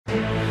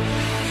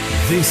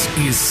This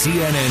is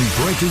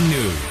CNN Breaking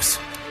News.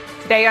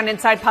 Today on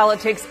Inside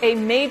Politics, a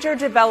major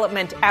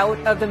development out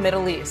of the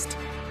Middle East.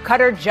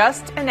 Qatar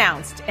just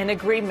announced an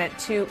agreement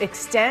to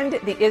extend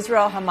the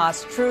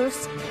Israel-Hamas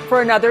truce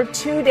for another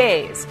 2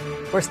 days.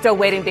 We're still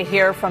waiting to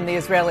hear from the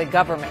Israeli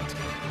government.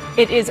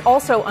 It is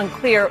also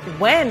unclear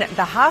when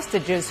the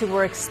hostages who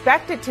were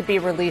expected to be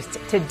released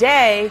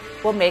today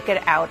will make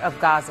it out of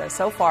Gaza.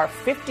 So far,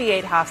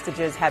 58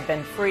 hostages have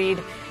been freed.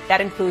 That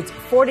includes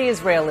 40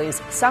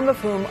 Israelis, some of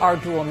whom are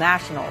dual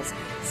nationals,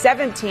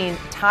 17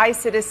 Thai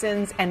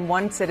citizens, and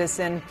 1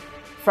 citizen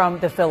from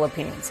the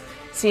Philippines.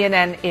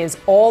 CNN is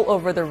all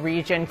over the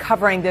region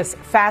covering this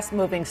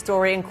fast-moving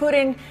story,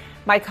 including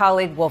my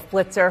colleague Wolf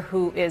Blitzer,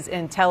 who is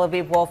in Tel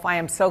Aviv. Wolf, I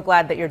am so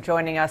glad that you're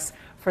joining us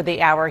for the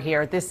hour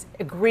here. This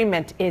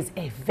agreement is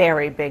a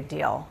very big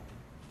deal.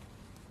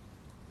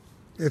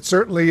 It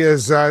certainly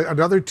is.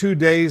 Another 2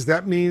 days.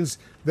 That means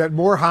that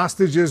more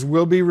hostages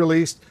will be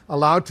released,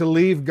 allowed to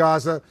leave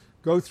Gaza,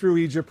 go through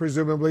Egypt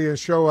presumably, and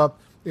show up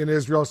in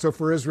Israel. So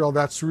for Israel,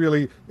 that's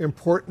really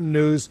important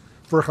news.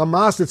 For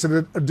Hamas, it's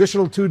an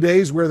additional 2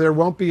 days where there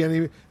won't be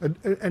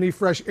any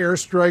fresh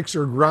airstrikes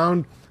or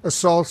ground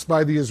assaults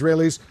by the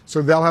Israelis.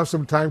 So they'll have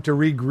some time to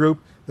regroup.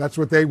 That's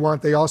what they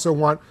want. They also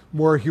want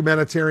more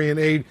humanitarian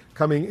aid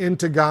coming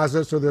into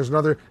Gaza. So there's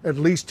another at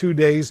least 2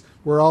 days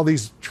where all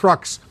these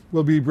trucks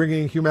will be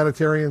bringing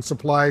humanitarian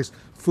supplies,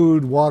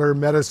 food, water,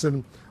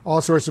 medicine, all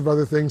sorts of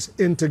other things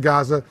into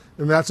Gaza.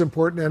 And that's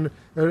important.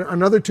 And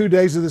another 2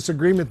 days of this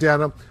agreement,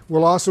 Dana,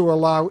 will also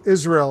allow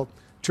Israel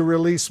to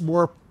release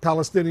more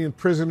Palestinian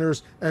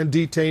prisoners and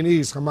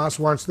detainees. Hamas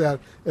wants that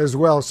as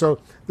well. So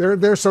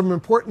there's some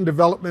important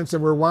developments,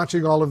 and we're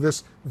watching all of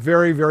this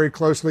very, very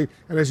closely.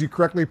 And as you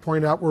correctly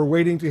point out, we're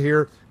waiting to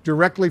hear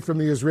directly from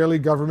the Israeli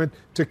government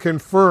to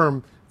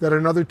confirm that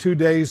another 2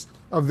 days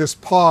of this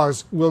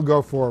pause will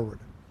go forward.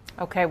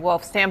 Okay,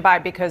 Wolf, stand by,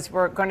 because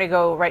we're going to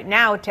go right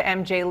now to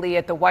MJ Lee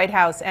at the White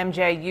House.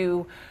 MJ,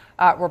 you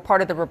were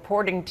part of the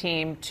reporting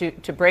team to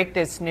break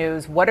this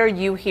news. What are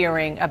you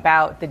hearing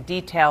about the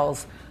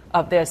details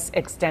of this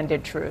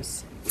extended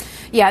truce?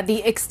 Yeah,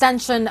 the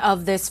extension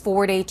of this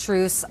 4-day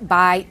truce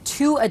by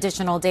 2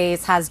 additional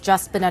days has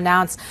just been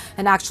announced.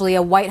 And actually,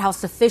 a White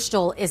House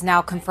official is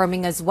now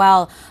confirming as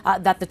well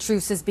that the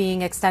truce is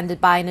being extended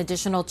by an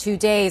additional 2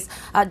 days.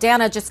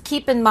 Dana, just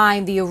keep in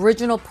mind the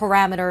original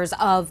parameters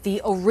of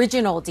the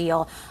original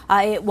deal.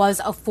 It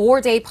was a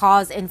 4-day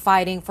pause in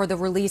fighting for the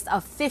release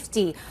of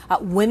 50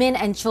 women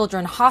and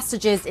children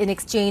hostages in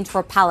exchange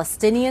for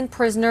Palestinian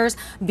prisoners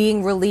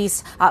being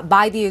released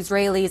by the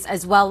Israelis,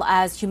 as well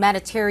as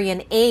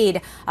humanitarian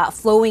aid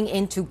flowing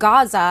into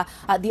Gaza.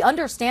 The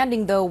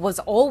understanding, though, was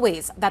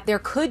always that there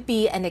could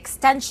be an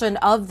extension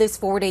of this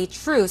 4-day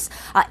truce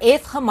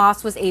if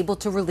Hamas was able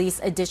to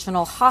release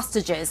additional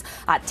hostages.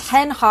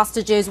 10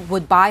 hostages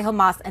would buy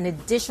Hamas an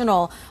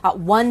additional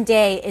 1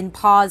 day in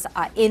pause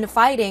in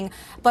fighting.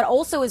 But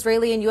also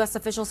Israeli and U.S.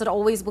 officials had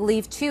always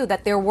believed, too,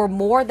 that there were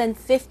more than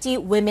 50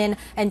 women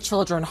and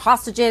children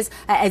hostages,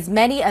 as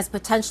many as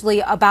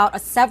potentially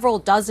about several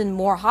dozen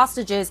more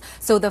hostages.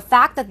 So the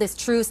fact that this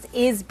truce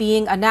is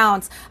being announced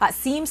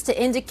seems to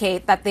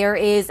indicate that there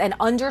is an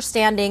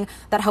understanding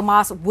that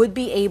Hamas would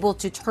be able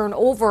to turn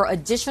over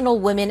additional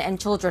women and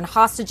children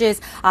hostages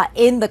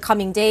in the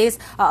coming days.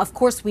 Of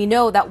course, we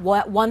know that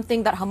one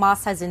thing that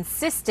Hamas has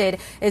insisted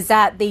is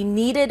that they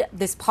needed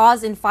this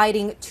pause in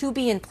fighting to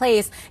be in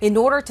place in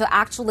order to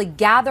actually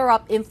gather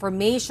up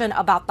information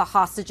about the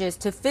hostages,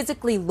 to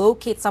physically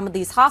locate some of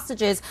these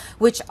hostages,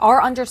 which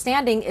our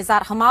understanding is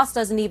that Hamas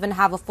doesn't even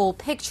have a full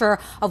picture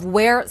of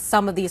where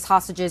some of these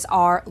hostages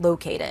are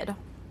located.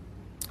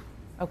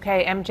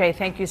 Okay, MJ,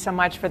 thank you so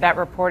much for that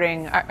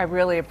reporting. I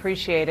really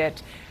appreciate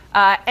it.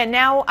 And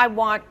now I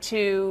want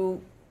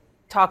to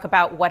talk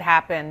about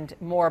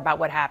more about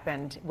what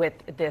happened with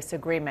this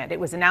agreement. It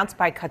was announced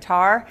by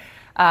Qatar,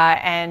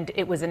 and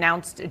it was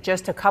announced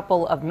just a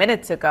couple of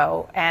minutes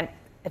ago. And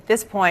at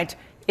this point,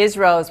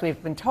 Israel, as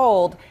we've been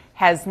told,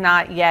 has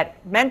not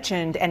yet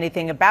mentioned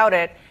anything about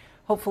it.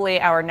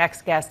 Hopefully, our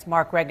next guest,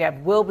 Mark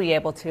Regev, will be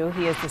able to.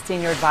 He is the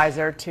senior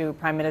advisor to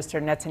Prime Minister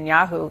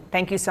Netanyahu.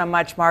 Thank you so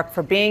much, Mark,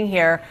 for being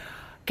here.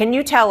 Can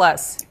you tell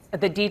us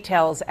the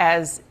details,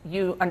 as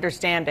you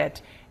understand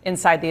it,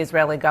 inside the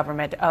Israeli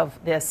government of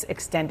this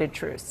extended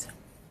truce?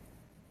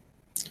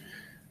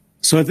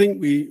 So I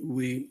think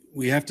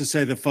we have to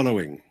say the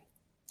following.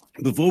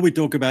 Before we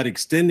talk about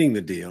extending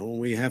the deal,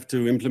 we have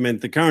to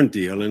implement the current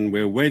deal, and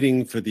we're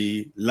waiting for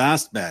the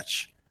last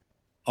batch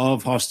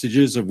of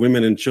hostages, of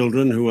women and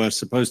children who are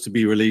supposed to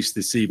be released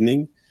this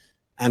evening.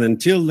 And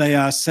until they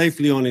are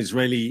safely on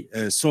Israeli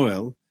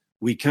soil,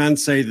 we can't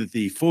say that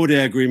the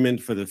 4-day agreement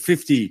for the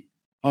 50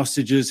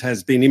 hostages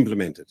has been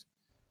implemented.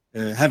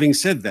 Having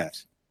said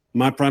that,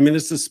 my Prime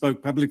Minister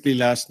spoke publicly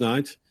last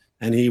night,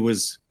 and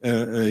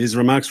his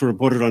remarks were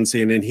reported on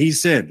CNN. He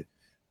said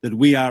that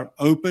we are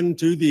open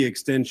to the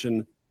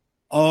extension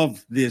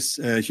of this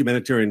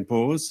humanitarian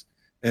pause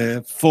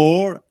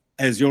for,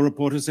 as your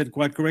reporter said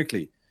quite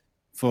correctly,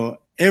 for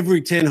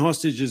every 10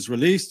 hostages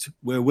released,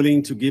 we're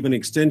willing to give an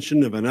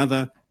extension of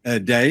another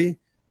day.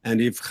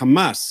 And if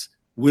Hamas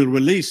will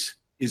release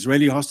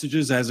Israeli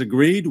hostages as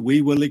agreed,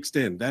 we will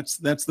extend. That's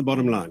the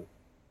bottom line.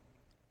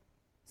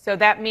 So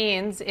that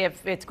means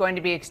if it's going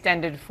to be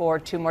extended for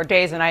 2 more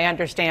days, and I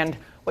understand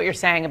what you're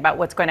saying about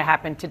what's going to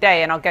happen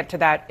today, and I'll get to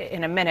that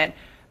in a minute,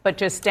 but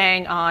just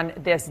staying on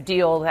this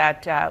deal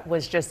that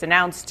was just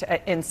announced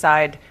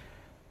inside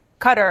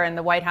Qatar, and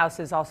the White House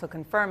is also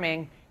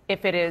confirming,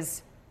 if it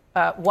is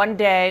one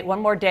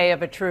more day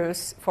of a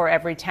truce for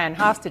every 10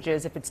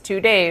 hostages, if it's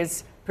 2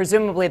 days,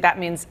 presumably that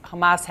means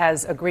Hamas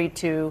has agreed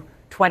to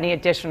 20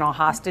 additional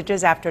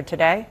hostages after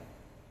today?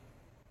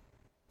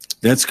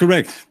 That's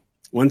correct.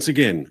 Once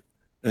again,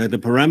 the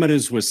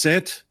parameters were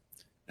set.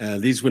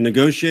 These were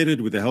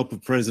negotiated with the help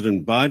of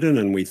President Biden,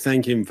 and we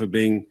thank him for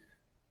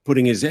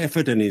putting his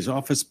effort and his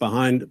office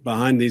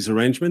behind these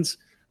arrangements.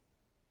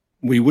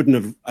 I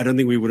don't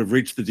think we would have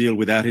reached the deal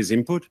without his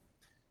input.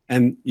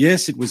 And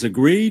yes, it was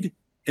agreed.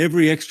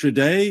 Every extra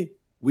day,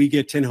 we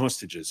get 10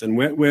 hostages, and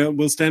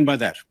we'll stand by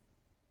that.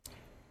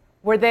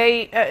 Were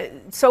they,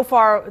 so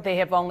far, they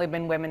have only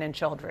been women and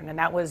children, and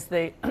that was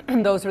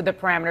those were the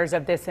parameters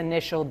of this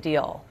initial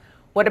deal.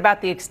 What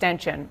about the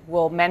extension?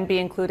 Will men be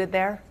included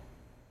there?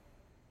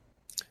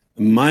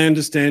 My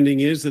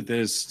understanding is that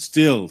there's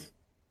still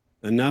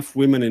enough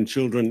women and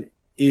children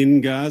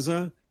in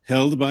Gaza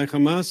held by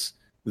Hamas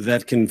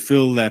that can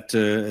fill that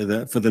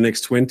for the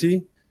next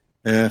 20.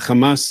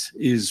 Hamas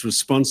is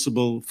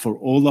responsible for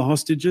all the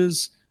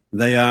hostages.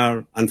 They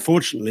are,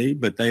 unfortunately,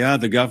 but they are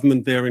the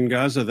government there in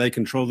Gaza. They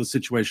control the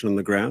situation on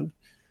the ground.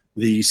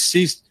 The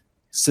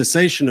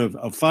cessation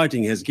of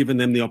fighting has given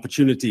them the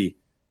opportunity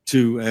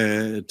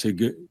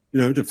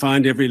to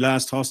find every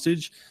last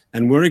hostage.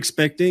 And we're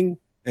expecting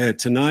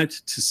tonight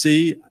to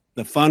see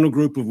the final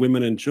group of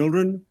women and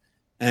children.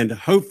 And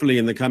hopefully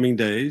in the coming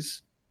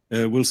days,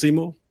 we'll see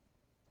more.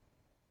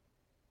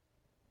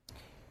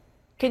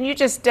 Can you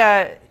just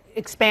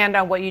expand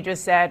on what you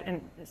just said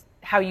and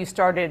how you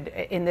started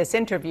in this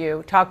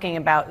interview talking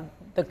about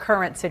the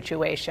current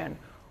situation?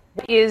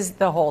 What is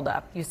the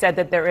holdup? You said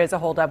that there is a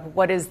holdup.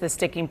 What is the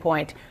sticking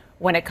point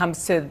when it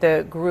comes to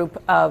the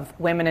group of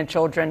women and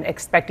children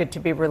expected to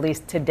be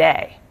released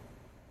today?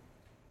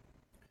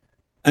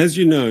 As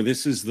you know,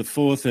 this is the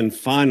fourth and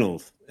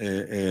final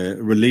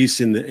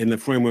release in the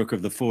framework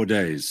of the 4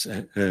 days.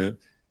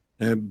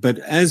 But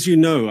as you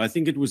know, I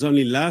think it was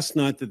only last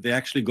night that they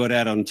actually got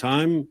out on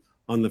time.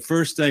 On the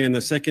first day and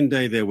the second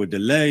day, there were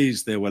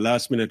delays, there were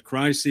last-minute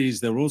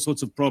crises, there were all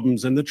sorts of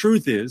problems. And the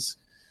truth is,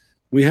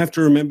 we have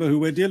to remember who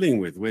we're dealing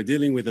with. We're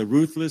dealing with a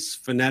ruthless,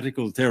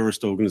 fanatical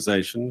terrorist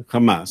organization,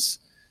 Hamas.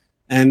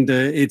 And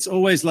it's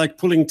always like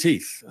pulling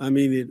teeth. I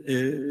mean,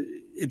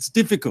 it's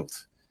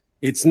difficult.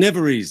 It's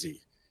never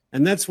easy.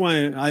 And that's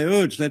why I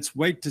urge, let's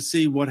wait to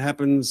see what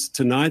happens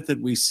tonight,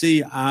 that we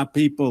see our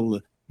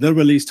people, the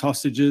released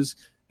hostages,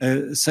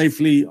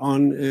 safely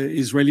on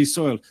Israeli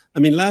soil. I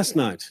mean, last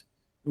night,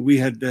 we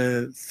had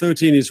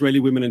 13 Israeli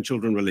women and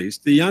children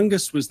released. The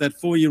youngest was that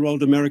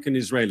 4-year-old American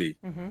Israeli,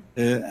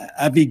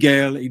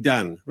 Abigail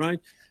Idan, right?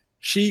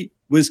 She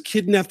was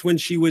kidnapped when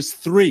she was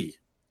 3.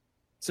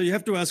 So you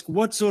have to ask,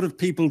 what sort of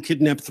people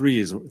kidnap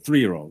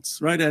 3-year-olds,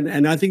 right?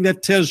 And I think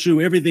that tells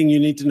you everything you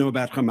need to know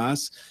about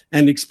Hamas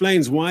and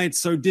explains why it's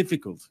so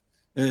difficult.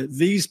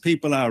 These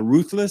people are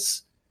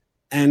ruthless,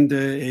 and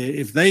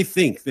if they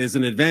think there's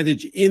an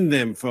advantage in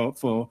them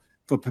for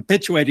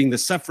perpetuating the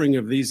suffering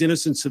of these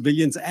innocent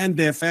civilians and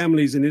their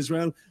families in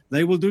Israel,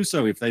 they will do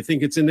so if they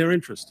think it's in their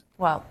interest.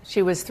 Well,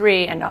 she was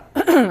 3, and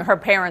her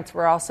parents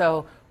were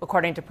also,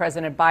 according to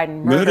President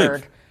Biden,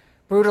 murdered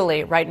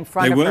brutally right in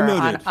front of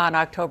her on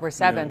October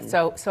 7th.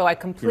 Yeah. So I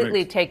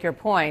completely take your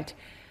point.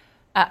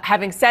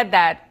 Having said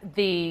that,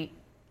 they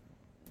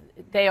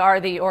are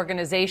the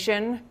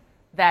organization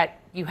that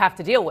you have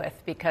to deal with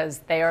because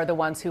they are the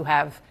ones who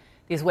have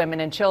these women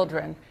and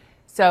children.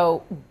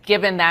 So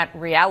given that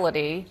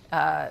reality,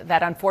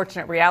 that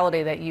unfortunate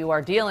reality that you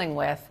are dealing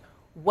with,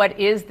 what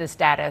is the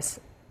status,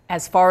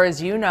 as far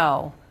as you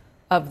know,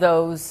 of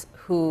those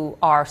who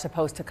are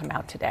supposed to come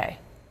out today?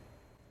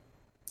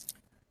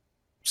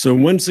 So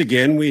once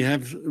again, we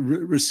have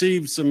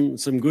received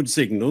some good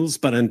signals,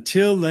 but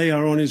until they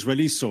are on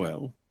Israeli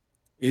soil,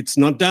 it's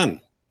not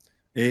done.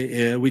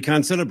 We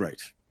can't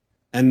celebrate.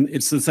 And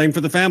it's the same for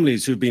the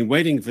families who've been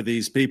waiting for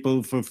these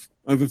people for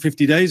over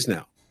 50 days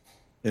now.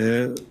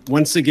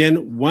 Once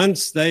again,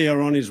 once they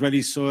are on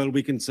Israeli soil,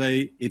 we can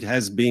say it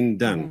has been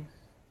done.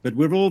 But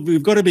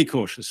we've got to be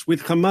cautious.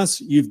 With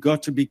Hamas, you've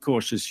got to be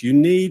cautious. You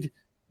need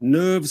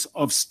nerves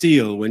of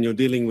steel when you're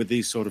dealing with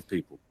these sort of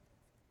people.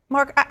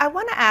 Mark, I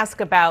want to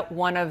ask about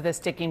one of the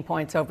sticking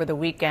points over the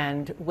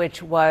weekend,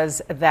 which was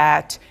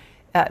that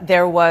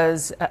there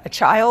was a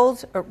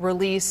child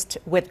released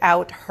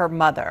without her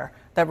mother,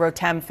 the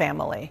Rotem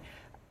family.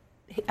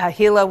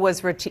 Hila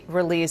was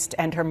released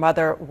and her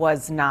mother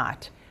was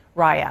not,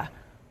 Raya.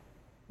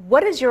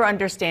 What is your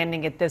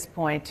understanding at this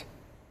point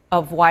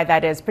of why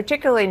that is,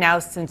 particularly now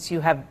since you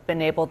have been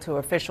able to,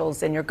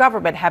 officials in your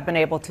government have been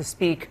able to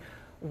speak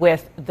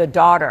with the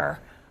daughter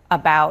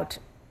about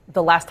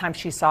the last time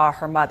she saw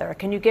her mother?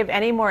 Can you give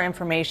any more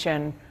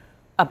information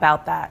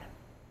about that?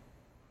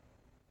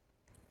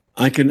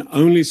 I can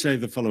only say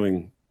the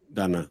following,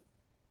 Dana.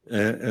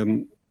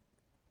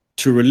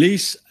 To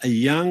release a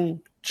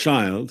young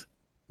child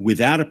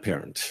without a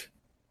parent,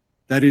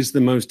 that is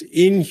the most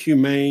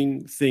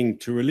inhumane thing.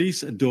 To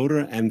release a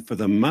daughter and for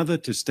the mother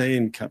to stay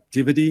in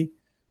captivity,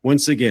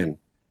 once again,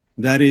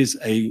 that is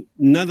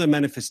another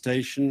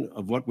manifestation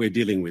of what we're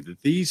dealing with.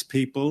 These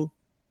people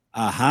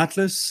are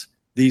heartless.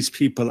 These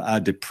people are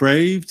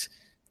depraved.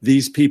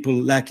 These people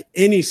lack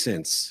any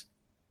sense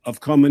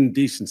of common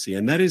decency,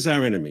 and that is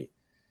our enemy.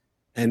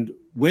 And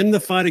when the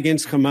fight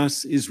against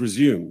Hamas is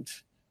resumed,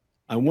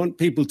 I want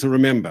people to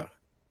remember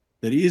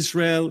that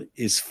Israel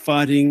is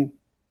fighting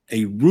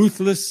a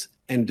ruthless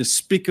and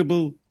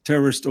despicable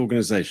terrorist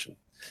organization.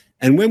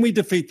 And when we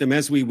defeat them,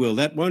 as we will,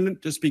 that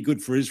won't just be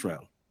good for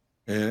Israel.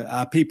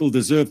 Our people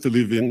deserve to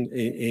live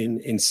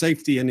in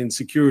safety and in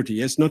security.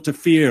 Yes, not to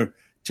fear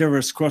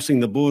terrorists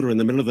crossing the border in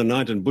the middle of the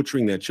night and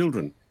butchering their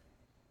children.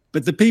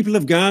 But the people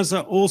of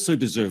Gaza also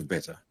deserve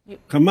better.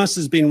 Hamas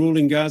has been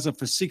ruling Gaza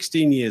for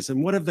 16 years.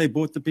 And what have they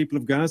brought the people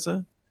of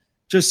Gaza?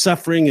 Just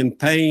suffering and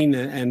pain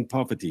and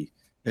poverty.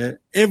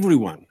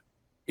 Everyone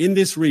in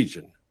this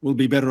region will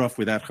be better off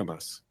without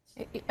Hamas.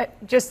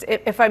 Just,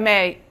 if I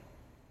may,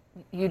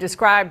 you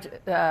described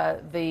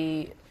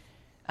the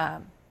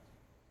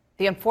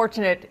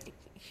unfortunate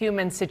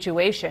human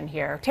situation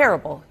here,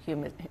 terrible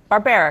human,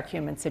 barbaric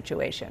human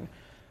situation.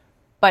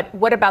 But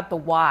what about the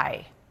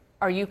why?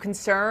 Are you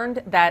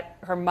concerned that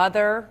her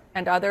mother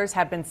and others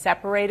have been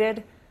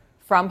separated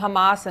from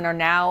Hamas and are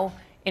now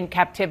in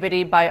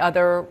captivity by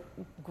other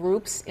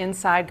groups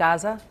inside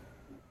Gaza?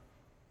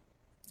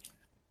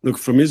 Look,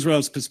 from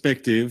Israel's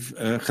perspective,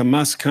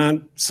 Hamas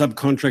can't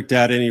subcontract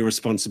out any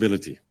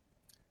responsibility.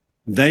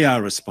 They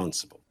are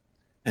responsible.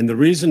 And the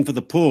reason for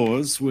the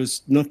pause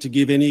was not to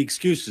give any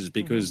excuses,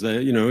 because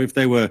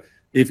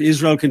if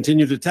Israel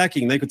continued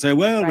attacking, they could say,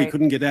 well, we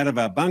couldn't get out of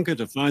our bunker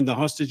to find the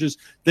hostages.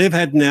 They've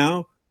had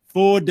now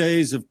 4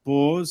 days of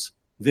pause.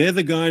 They're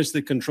the guys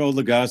that control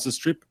the Gaza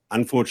Strip.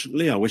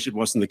 Unfortunately, I wish it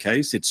wasn't the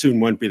case. It soon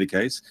won't be the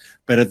case.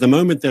 But at the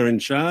moment, they're in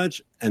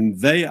charge, and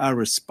they are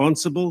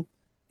responsible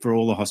for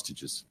all the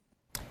hostages.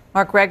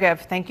 Mark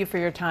Regev, thank you for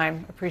your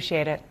time.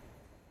 Appreciate it.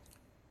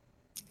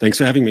 Thanks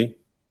for having me.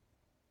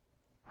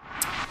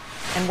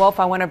 And Wolf,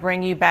 I want to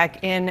bring you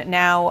back in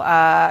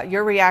now.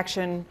 Your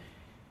reaction,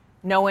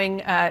 knowing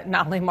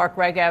not only Mark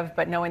Regev,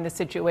 but knowing the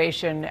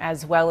situation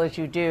as well as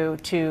you do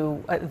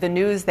to the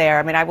news there.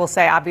 I mean, I will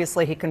say,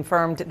 obviously, he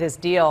confirmed this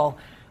deal,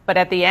 but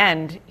at the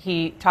end,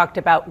 he talked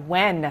about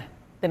when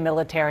the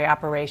military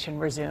operation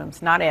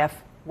resumes, not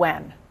if,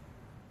 when.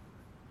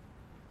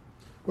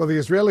 Well, the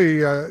Israeli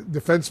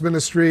Defense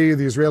Ministry,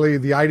 the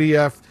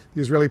IDF,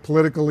 the Israeli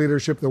political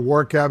leadership, the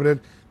War Cabinet,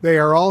 they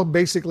are all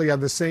basically on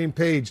the same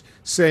page,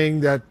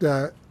 saying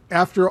that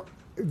after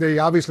they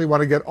obviously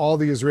want to get all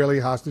the Israeli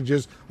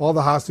hostages, all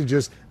the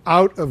hostages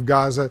out of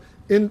Gaza,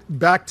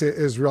 back to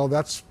Israel.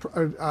 That's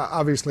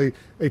obviously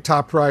a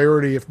top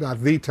priority, if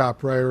not the top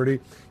priority.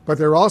 But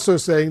they're also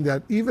saying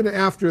that even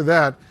after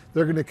that,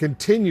 they're going to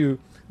continue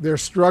their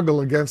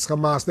struggle against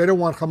Hamas. They don't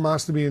want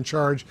Hamas to be in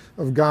charge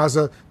of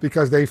Gaza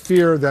because they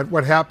fear that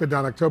what happened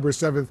on October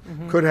 7th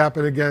could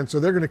happen again. So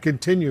they're going to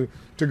continue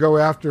to go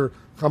after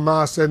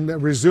Hamas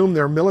and resume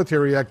their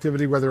military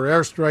activity, whether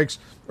airstrikes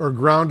or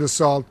ground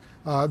assault.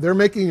 They're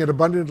making it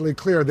abundantly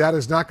clear that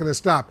is not going to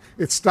stop.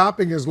 It's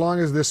stopping as long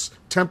as this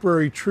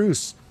temporary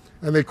truce,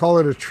 and they call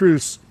it a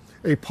truce,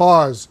 a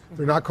pause.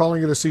 They're not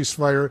calling it a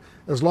ceasefire.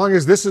 As long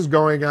as this is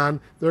going on,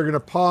 they're going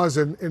to pause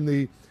in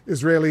the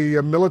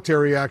Israeli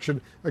military action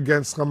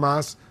against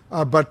Hamas.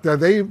 But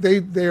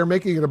they are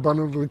making it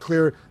abundantly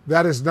clear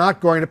that is not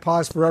going to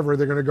pause forever.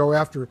 They're going to go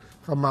after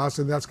Hamas,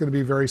 and that's going to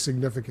be very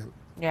significant.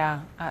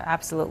 Yeah,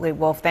 absolutely,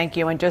 Wolf. Thank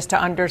you. And just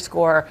to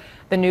underscore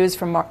the news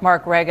from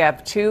Mark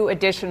Regev, 2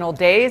 additional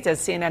days,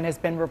 as CNN has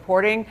been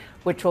reporting,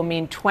 which will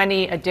mean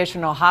 20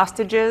 additional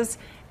hostages,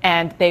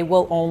 and they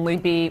will only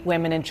be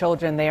women and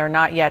children. They are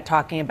not yet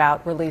talking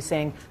about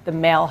releasing the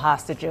male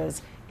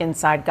hostages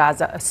inside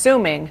Gaza,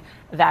 assuming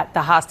that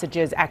the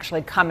hostages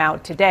actually come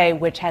out today,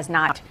 which has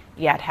not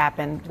yet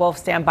happened. Wolf,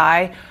 stand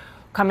by.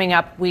 Coming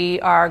up, we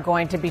are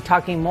going to be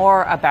talking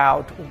more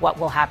about what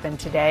will happen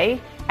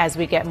today as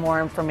we get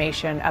more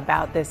information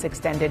about this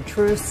extended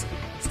truce.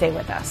 Stay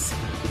with us.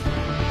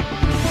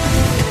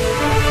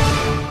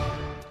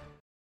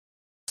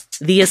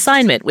 The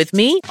Assignment with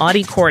me,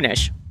 Audie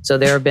Cornish. So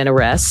there have been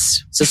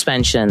arrests,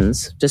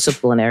 suspensions,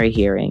 disciplinary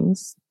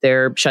hearings.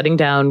 They're shutting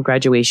down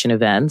graduation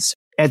events.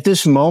 At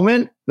this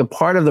moment, the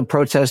part of the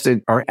protests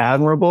that are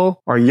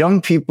admirable are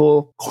young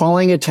people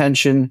calling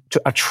attention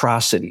to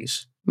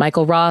atrocities.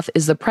 Michael Roth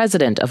is the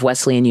president of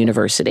Wesleyan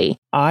University.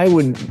 I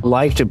would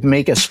like to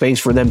make a space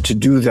for them to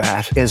do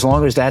that, as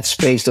long as that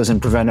space doesn't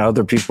prevent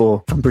other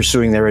people from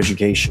pursuing their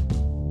education.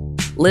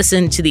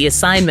 Listen to The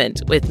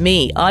Assignment with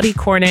me, Audie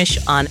Cornish,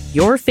 on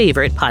your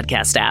favorite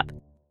podcast app.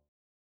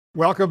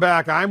 Welcome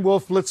back. I'm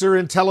Wolf Blitzer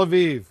in Tel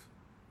Aviv.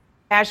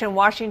 Ash in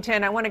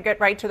Washington, I want to get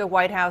right to the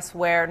White House,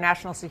 where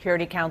National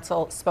Security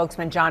Council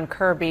spokesman John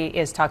Kirby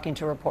is talking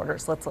to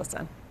reporters. Let's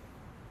listen.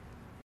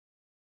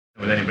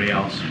 with anybody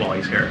else while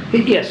he's here?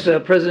 Yes,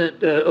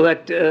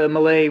 President-elect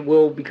Milei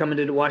will be coming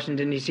to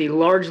Washington, D.C.,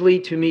 largely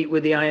to meet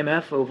with the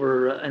IMF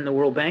and the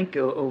World Bank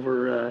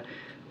over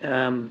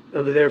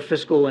their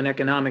fiscal and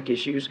economic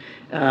issues.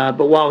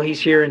 But while he's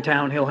here in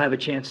town, he'll have a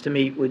chance to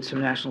meet with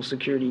some National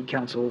Security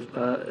Council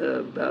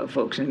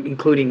folks,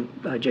 including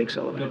Jake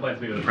Sullivan. No plans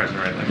to meet with the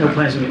president or anything? No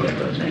plans to meet with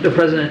the president. The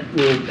president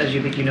will, as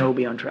you think you know,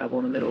 be on travel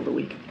in the middle of the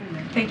week.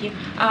 Thank you.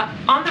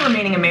 On the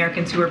remaining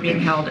Americans who are being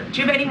held, do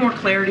you have any more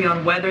clarity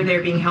on whether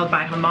they're being held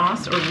by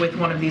Hamas or with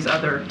one of these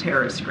other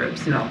terrorist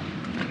groups? No.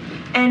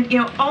 And,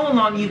 all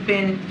along you've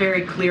been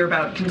very clear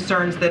about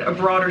concerns that a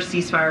broader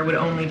ceasefire would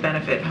only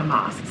benefit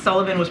Hamas.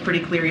 Sullivan was pretty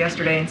clear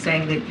yesterday in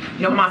saying that,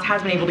 Hamas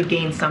has been able to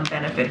gain some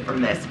benefit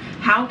from this.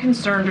 How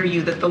concerned are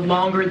you that the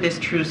longer this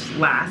truce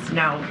lasts,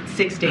 now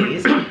 6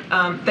 days, that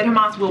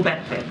Hamas will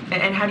benefit?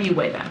 And how do you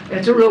weigh that?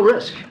 It's a real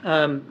risk.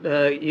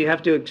 You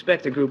have to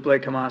expect a group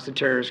like Hamas, a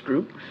terrorist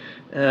group,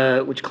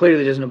 which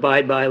clearly doesn't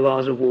abide by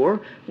laws of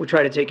war, will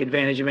try to take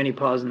advantage of any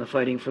pause in the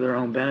fighting for their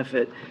own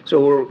benefit.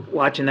 So we're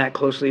watching that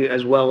closely,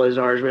 as well as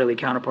our Israeli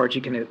counterparts.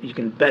 You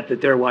can bet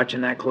that they're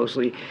watching that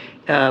closely.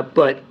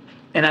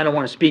 And I don't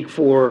want to speak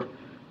for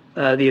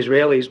the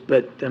Israelis,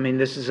 but I mean,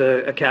 this is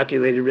a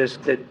calculated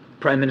risk that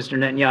Prime Minister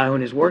Netanyahu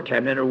and his war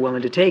cabinet are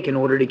willing to take in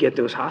order to get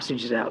those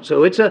hostages out.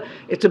 So it's a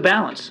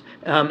balance.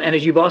 And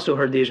as you've also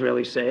heard the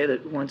Israelis say,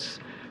 that once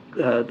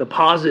the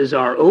pauses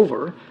are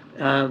over,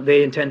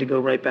 they intend to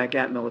go right back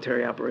at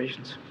military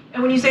operations.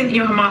 And when you say that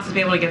Hamas has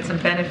been able to get some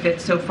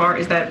benefits so far,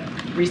 is that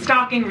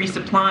restocking,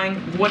 resupplying?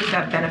 What does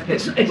that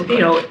benefit look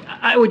like?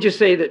 I would just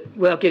say that,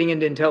 without getting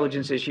into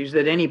intelligence issues,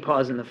 that any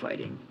pause in the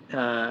fighting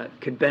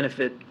could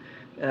benefit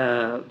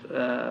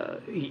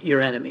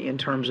your enemy in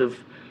terms of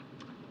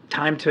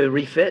time to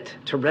refit,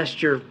 to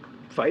rest your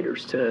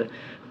fighters, to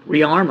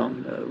rearm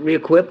them,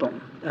 re-equip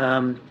them.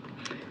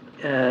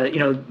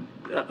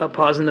 A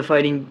pause in the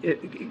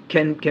fighting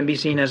can be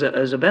seen as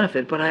a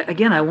benefit. But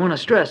I want to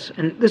stress,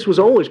 and this was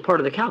always part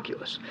of the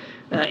calculus.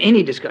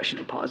 Any discussion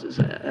of pauses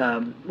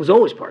was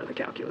always part of the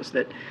calculus,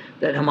 that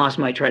Hamas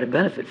might try to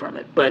benefit from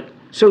it. But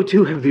so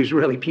too have the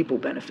Israeli people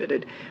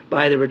benefited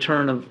by the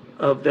return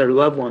of their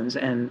loved ones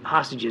and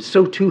hostages.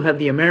 So too have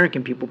the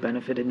American people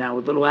benefited now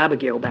with little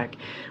Abigail back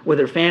with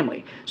her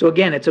family. So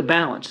again, it's a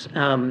balance.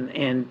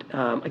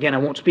 Again, I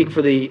won't speak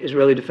for the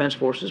Israeli Defense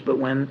Forces, but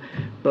when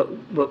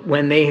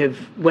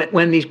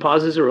these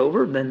pauses are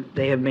over, then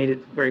they have made it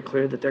very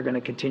clear that they're going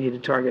to continue to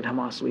target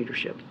Hamas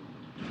leadership.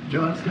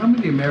 John, how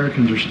many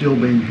Americans are still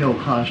being held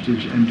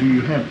hostage, and do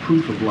you have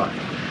proof of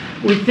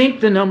life? We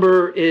think the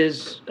number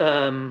is,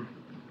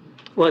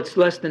 it's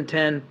less than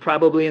 10,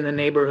 probably in the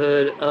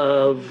neighborhood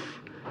of,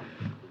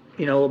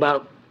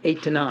 about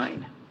 8 to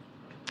 9.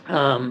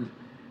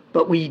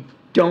 But we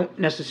don't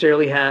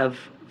necessarily have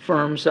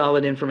firm,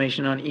 solid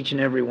information on each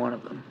and every one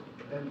of them.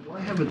 And why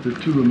haven't the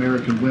 2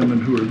 American women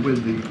who are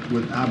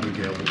with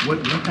Abigail,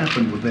 what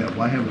happened with them?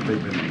 Why haven't they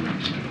been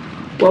released?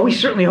 Well, we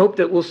certainly hope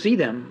that we'll see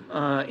them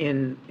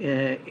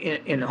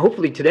in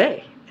hopefully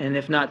today. And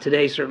if not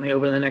today, certainly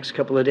over the next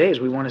couple of days.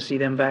 We want to see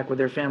them back with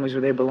their families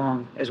where they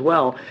belong as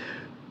well.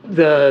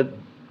 The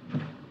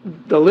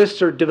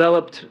lists are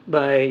developed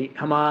by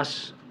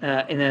Hamas,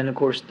 and then, of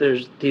course,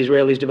 the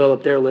Israelis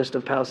develop their list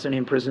of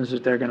Palestinian prisoners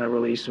that they're going to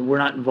release. And we're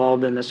not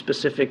involved in the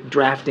specific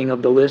drafting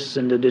of the lists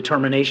and the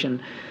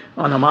determination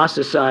on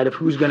Hamas's side of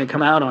who's going to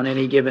come out on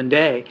any given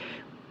day.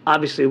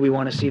 Obviously, we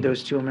want to see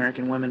those 2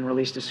 American women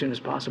released as soon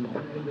as possible.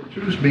 The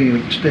truce being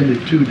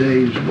extended 2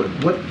 days,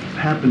 what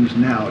happens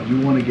now? Do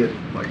you want to get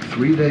like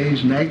 3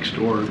 days next,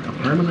 or a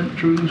permanent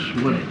truce?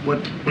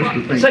 What's the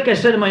thing? It's like I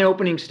said in my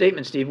opening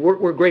statement, Steve.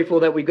 We're grateful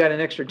that we've got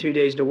an extra 2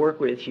 days to work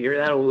with here.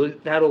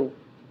 That'll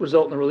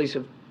result in the release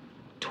of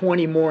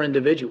 20 more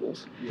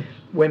individuals, yes,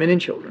 women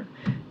and children.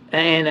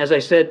 And as I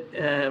said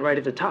right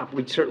at the top,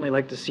 we'd certainly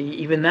like to see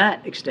even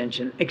that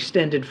extension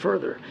extended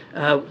further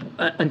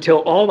until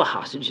all the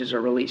hostages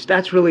are released.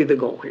 That's really the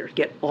goal here: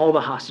 get all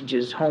the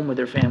hostages home with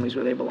their families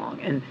where they belong,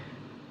 and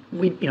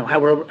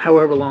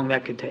however long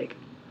that could take.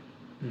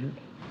 Mm-hmm.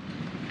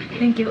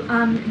 Thank you.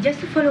 Just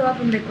to follow up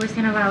on the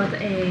question about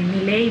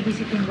Milei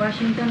visiting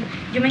Washington,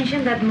 you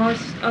mentioned that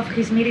most of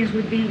his meetings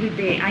would be with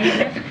the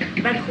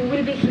IMF, but who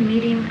will be he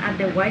meeting at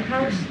the White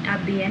House,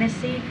 at the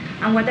NSC,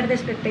 and what are the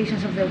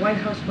expectations of the White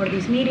House for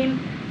this meeting?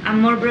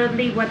 And more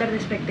broadly, what are the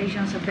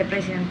expectations of the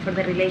president for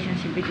the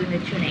relationship between the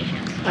 2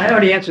 nations? I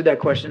already answered that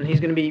question.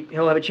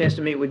 He'll have a chance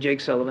to meet with Jake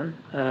Sullivan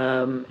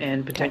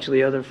and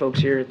potentially other folks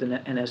here at the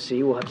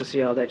NSC. We'll have to see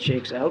how that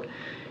shakes out.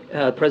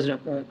 The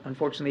president won't,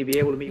 unfortunately, be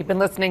able to meet. You've been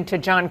listening to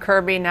John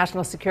Kirby,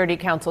 National Security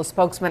Council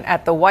spokesman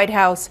at the White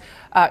House,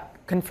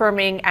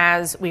 confirming,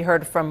 as we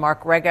heard from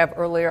Mark Regev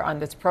earlier on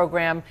this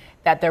program,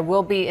 that there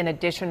will be an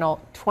additional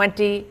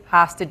 20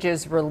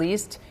 hostages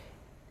released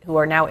who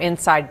are now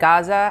inside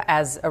Gaza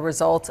as a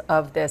result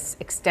of this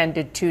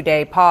extended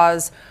 2-day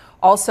pause.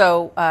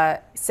 Also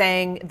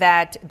saying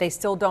that they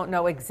still don't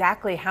know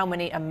exactly how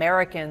many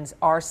Americans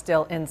are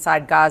still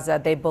inside Gaza.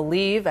 They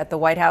believe at the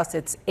White House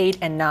it's 8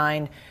 and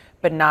 9,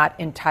 but not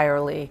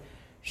entirely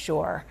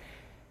sure.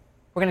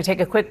 We're going to take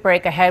a quick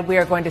break. Ahead, we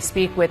are going to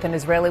speak with an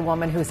Israeli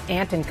woman whose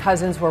aunt and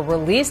cousins were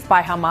released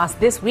by Hamas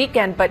this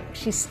weekend, but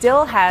she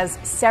still has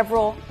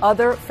several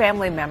other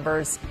family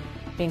members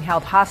being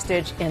held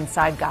hostage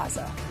inside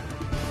Gaza.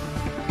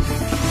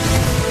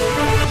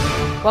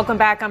 Welcome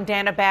back. I'm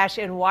Dana Bash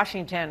in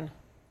Washington.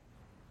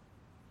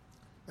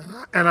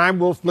 And I'm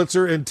Wolf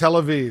Blitzer in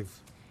Tel Aviv.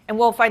 And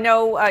Wolf, I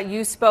know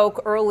you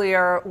spoke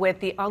earlier with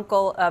the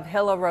uncle of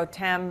Hilla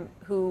Rotem,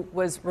 who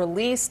was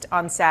released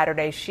on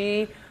Saturday.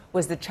 She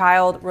was the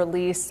child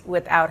released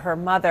without her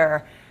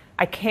mother.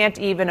 I can't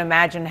even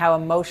imagine how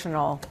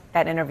emotional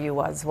that interview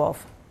was,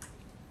 Wolf.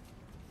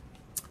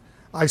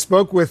 I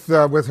spoke with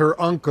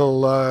her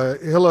uncle,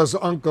 Hilla's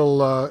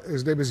uncle.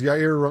 His name is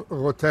Yair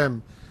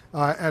Rotem,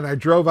 and I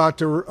drove out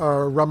to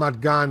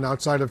Ramat Gan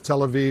outside of Tel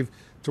Aviv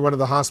to one of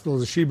the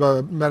hospitals, the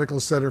Sheba Medical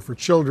Center for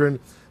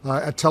Children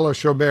at Tel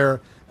HaShomer.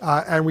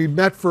 And we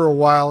met for a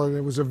while, and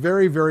it was a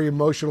very, very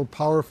emotional,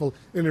 powerful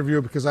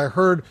interview because I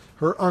heard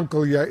her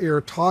uncle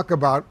Yair talk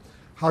about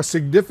how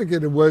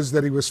significant it was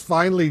that he was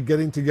finally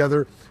getting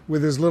together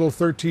with his little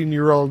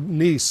 13-year-old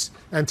niece.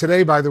 And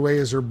today, by the way,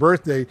 is her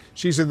birthday.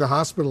 She's in the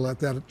hospital at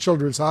that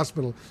children's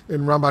hospital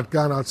in Ramat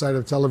Gan outside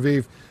of Tel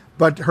Aviv.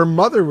 But her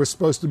mother was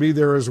supposed to be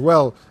there as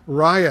well,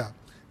 Raya.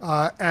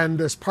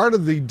 And as part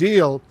of the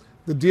deal,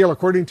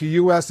 according to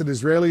U.S. and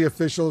Israeli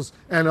officials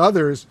and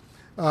others,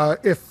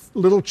 if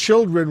little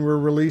children were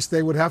released,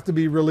 they would have to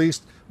be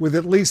released with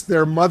at least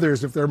their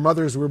mothers, if their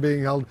mothers were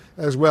being held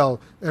as well.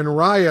 And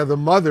Raya, the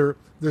mother,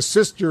 the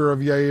sister of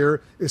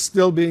Yair, is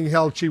still being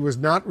held. She was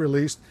not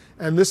released.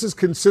 And this is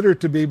considered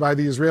to be, by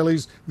the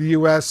Israelis, the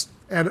U.S.,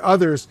 and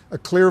others, a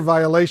clear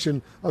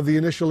violation of the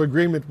initial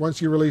agreement.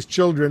 Once you release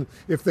children,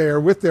 if they are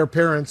with their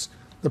parents,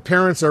 the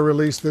parents are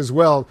released as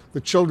well.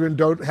 The children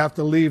don't have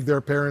to leave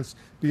their parents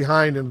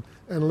behind. And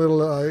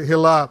little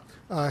Hilla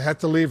had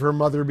to leave her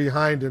mother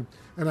behind.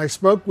 And I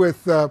spoke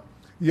with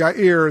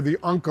Yair, the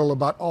uncle,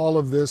 about all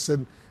of this,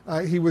 and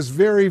he was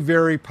very,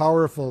 very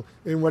powerful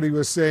in what he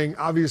was saying,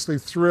 obviously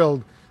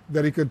thrilled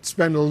that he could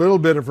spend a little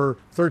bit of her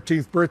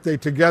 13th birthday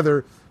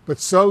together, but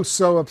so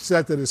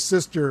upset that his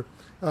sister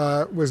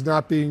was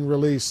not being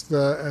released.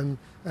 And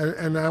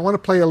I want to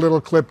play a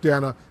little clip,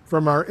 Dana,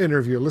 from our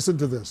interview. Listen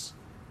to this.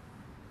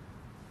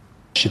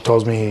 She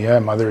told me, yeah,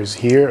 mother is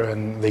here,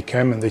 and they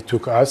came and they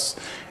took us,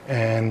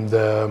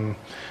 and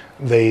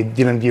they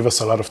didn't give us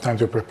a lot of time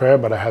to prepare,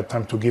 but I had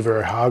time to give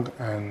her a hug.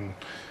 And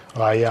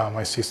Raya,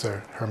 my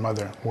sister, her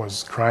mother,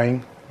 was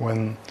crying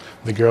when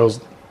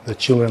the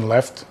children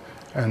left,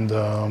 and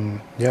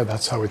yeah,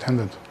 that's how it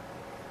ended.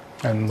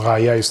 And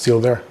Raya is still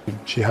there.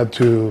 She had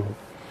to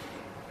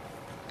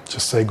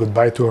just say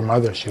goodbye to her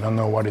mother. She don't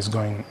know what is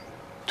going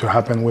to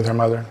happen with her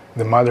mother.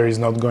 The mother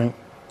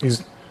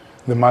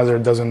the mother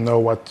doesn't know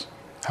what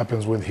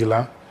happens with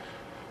Hilla.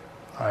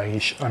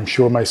 I'm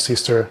sure my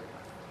sister,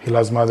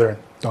 Hilla's mother,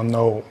 don't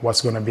know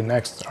what's going to be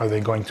next. Are they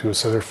going to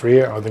set her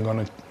free? Are they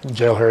going to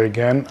jail her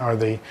again? Are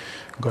they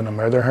going to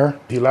murder her?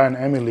 Hilla and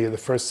Emily, the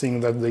first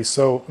thing that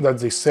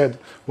they said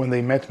when they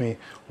met me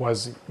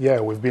was, yeah,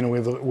 we've been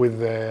with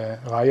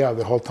Raya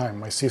the whole time,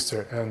 my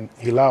sister. And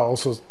Hilla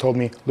also told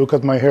me, look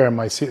at my hair.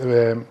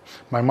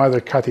 My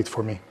mother cut it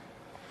for me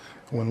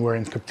when we were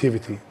in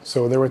captivity.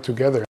 So they were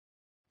together.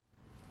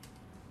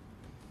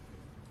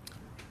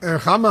 And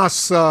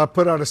Hamas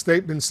put out a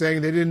statement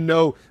saying they didn't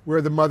know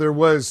where the mother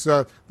was.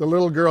 The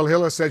little girl,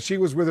 Hilla, said she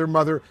was with her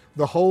mother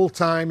the whole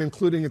time,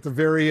 including at the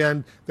very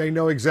end. They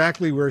know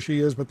exactly where she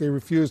is, but they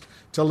refused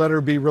to let her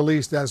be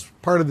released. As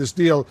part of this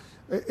deal,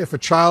 if a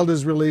child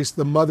is released,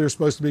 the mother is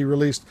supposed to be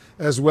released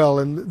as well.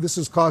 And this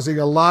is causing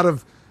a lot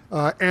of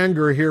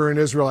anger here in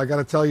Israel. I got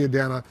to tell you,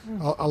 Dana,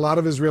 a lot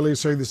of Israelis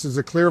say this is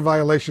a clear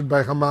violation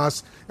by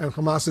Hamas, and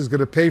Hamas is going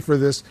to pay for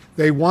this.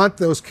 They want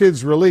those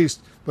kids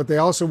released, but they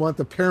also want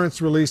the parents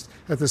released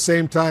at the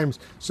same time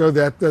so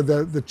that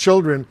the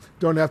children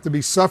don't have to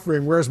be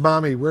suffering. Where's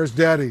mommy? Where's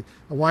daddy?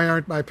 Why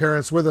aren't my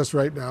parents with us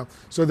right now?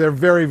 So they're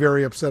very,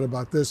 very upset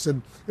about this,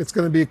 and it's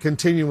going to be a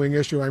continuing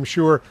issue, I'm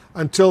sure,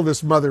 until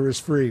this mother is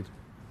freed.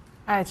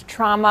 It's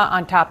trauma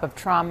on top of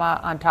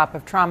trauma on top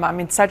of trauma. I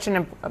mean, such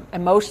an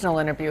emotional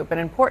interview, but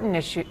an important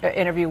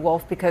interview,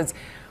 Wolf, because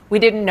we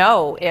didn't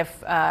know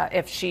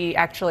if she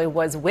actually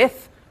was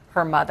with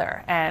her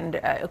mother. And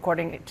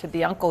according to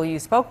the uncle you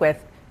spoke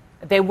with,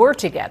 they were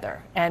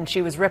together, and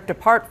she was ripped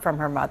apart from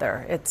her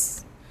mother.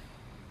 It's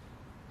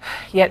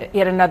yet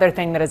another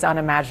thing that is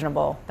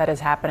unimaginable that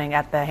is happening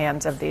at the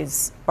hands of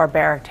these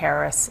barbaric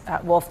terrorists.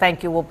 Wolf,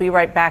 thank you. We'll be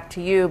right back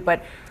to you.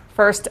 But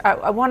first,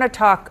 I want to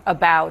talk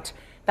about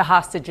the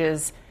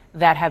hostages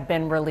that have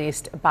been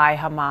released by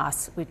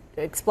Hamas. We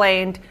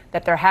explained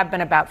that there have been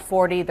about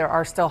 40. There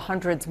are still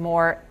hundreds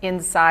more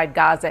inside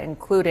Gaza,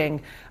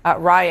 including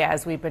Raya,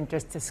 as we've been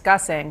just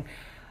discussing.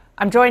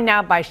 I'm joined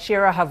now by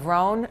Shira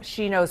Havron.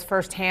 She knows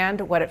firsthand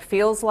what it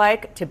feels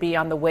like to be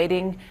on the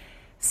waiting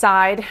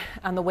side,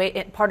 on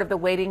the part of the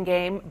waiting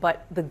game.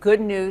 But the good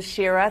news,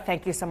 Shira,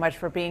 thank you so much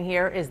for being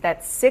here, is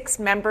that 6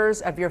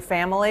 members of your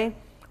family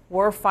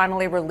were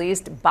finally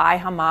released by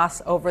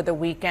Hamas over the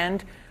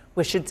weekend.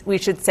 We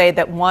should say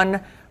that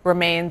one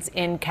remains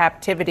in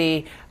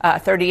captivity,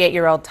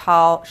 38-year-old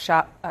Tal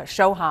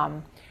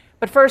Shoham.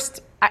 But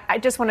first, I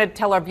just want to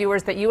tell our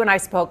viewers that you and I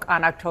spoke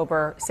on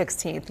October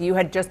 16th. You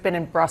had just been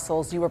in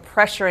Brussels. You were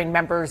pressuring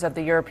members of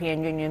the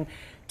European Union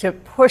to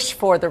push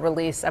for the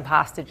release of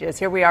hostages.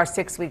 Here we are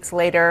 6 weeks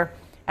later.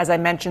 As I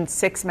mentioned,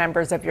 6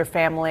 members of your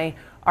family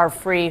are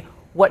free.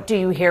 What do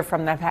you hear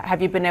from them?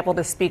 Have you been able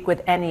to speak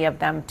with any of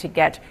them to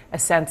get a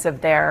sense of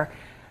their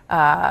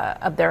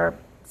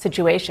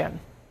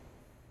situation?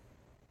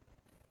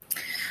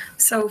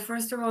 So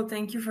first of all,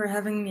 thank you for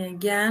having me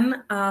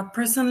again.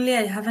 Personally,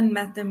 I haven't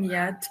met them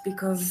yet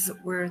because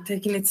we're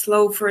taking it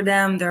slow for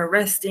them. They're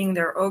resting,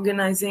 they're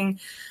organizing.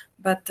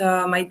 But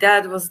my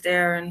dad was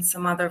there and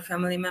some other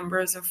family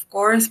members, of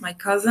course, my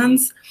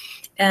cousins.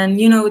 And,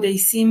 they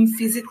seem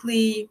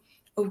physically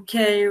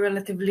okay,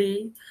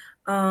 relatively.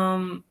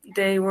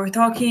 They were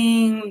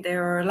talking, they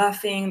were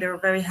laughing, they were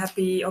very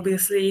happy,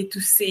 obviously, to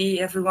see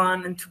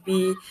everyone and to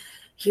be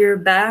here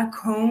back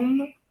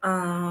home.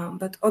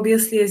 But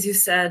obviously, as you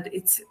said,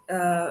 it's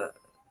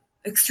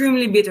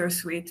extremely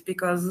bittersweet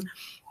because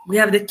we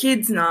have the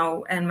kids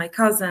now and my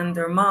cousin,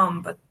 their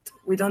mom, but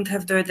we don't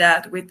have their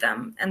dad with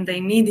them and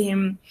they need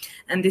him.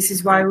 And this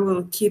is why we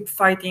will keep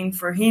fighting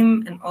for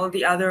him and all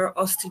the other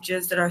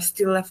hostages that are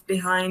still left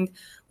behind,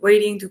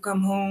 waiting to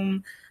come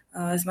home,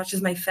 as much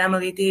as my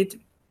family did.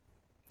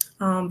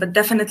 But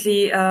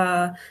definitely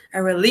a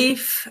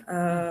relief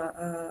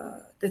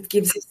that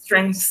gives us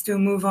strength to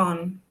move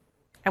on.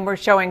 And we're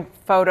showing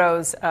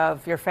photos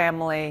of your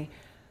family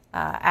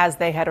as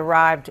they had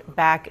arrived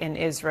back in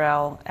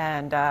Israel,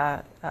 and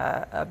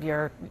of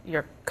your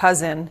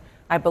cousin,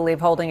 I believe,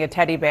 holding a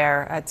teddy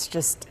bear. It's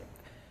just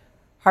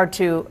hard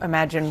to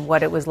imagine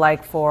what it was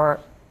like for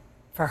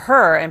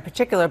her in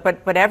particular,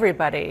 but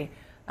everybody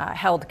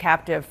held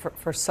captive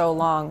for so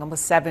long,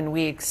 almost 7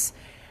 weeks.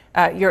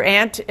 Your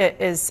aunt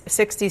is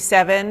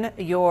 67,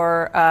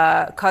 your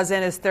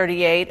cousin is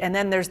 38, and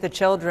then there's the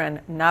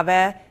children,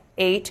 Nave,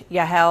 8,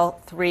 Yahel,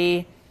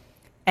 3,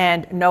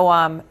 and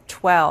Noam,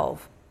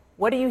 12.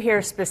 What do you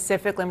hear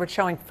specifically, and we're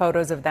showing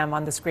photos of them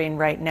on the screen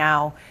right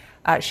now,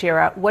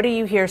 Shira, what do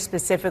you hear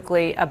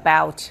specifically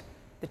about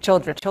the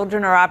children?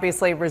 Children are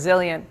obviously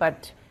resilient,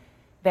 but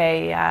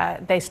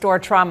they store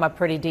trauma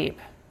pretty deep.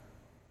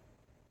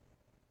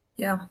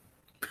 Yeah.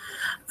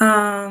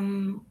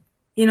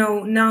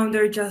 Now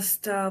they're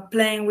just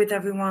playing with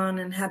everyone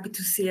and happy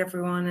to see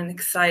everyone and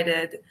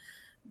excited.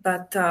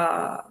 But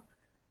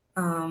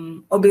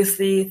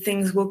obviously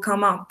things will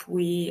come up.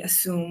 We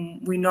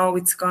know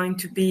it's going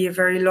to be a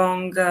very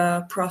long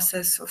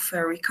process of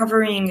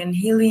recovering and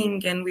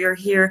healing, and we are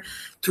here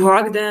to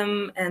hug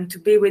them and to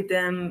be with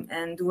them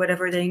and do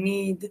whatever they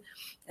need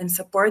and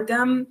support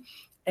them.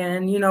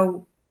 And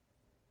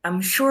I'm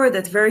sure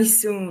that very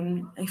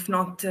soon, if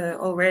not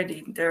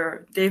already,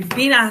 they've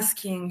been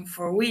asking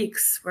for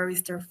weeks, where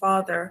is their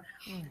father?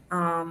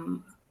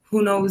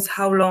 Who knows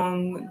how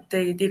long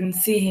they didn't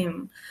see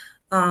him.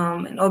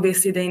 And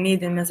obviously they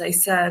need him, as I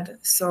said.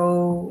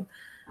 So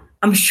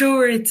I'm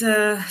sure it's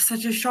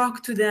such a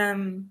shock to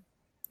them,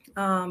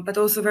 but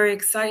also very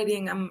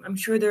exciting. I'm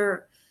sure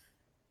they're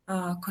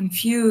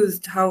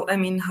confused. How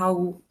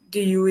do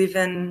you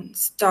even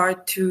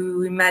start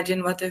to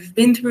imagine what they've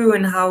been through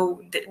and how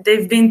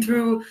they've been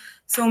through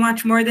so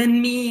much more than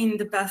me in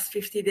the past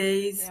 52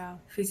 days.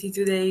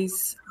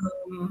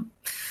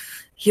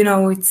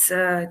 It's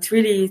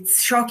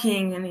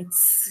shocking and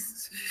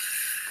it's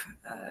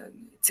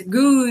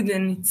good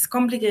and it's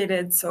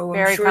complicated. So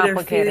I'm sure they're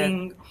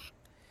feeling.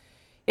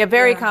 Yeah,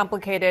 very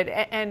complicated.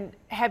 And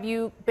have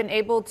you been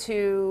able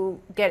to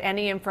get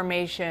any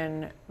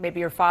information, maybe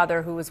your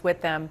father who was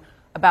with them,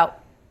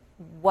 about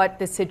what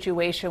the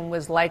situation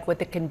was like, what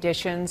the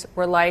conditions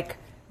were like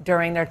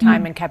during their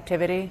time in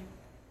captivity?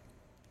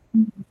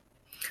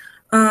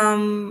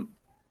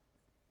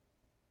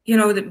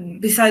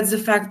 Besides the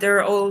fact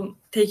they're all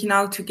taken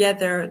out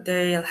together,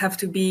 they'll have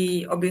to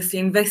be obviously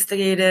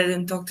investigated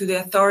and talk to the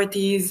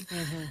authorities.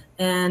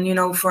 And,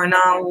 for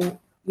now,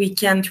 we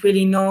can't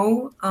really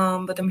know.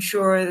 But I'm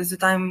sure as the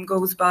time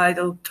goes by,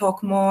 they'll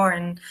talk more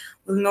and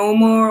we'll know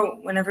more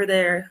whenever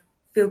they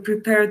feel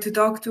prepared to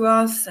talk to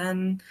us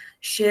and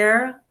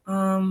share.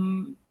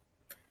 And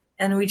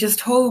we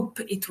just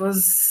hope it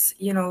was,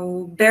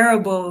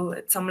 bearable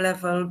at some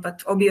level,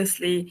 but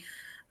obviously,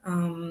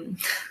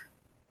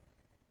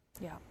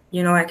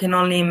 I can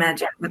only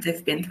imagine what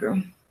they've been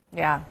through.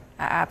 Yeah,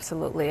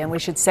 absolutely. And we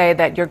should say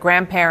that your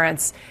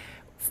grandparents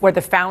were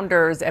the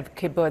founders of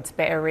Kibbutz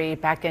Be'eri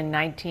back in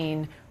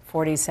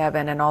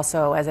 1947. And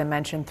also, as I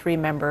mentioned, 3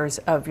 members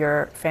of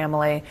your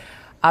family,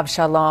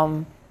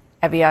 Avshalom,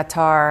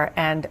 Eviatar,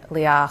 and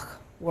Liach,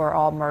 were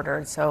all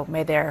murdered. So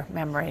may their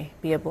memory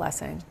be a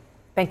blessing.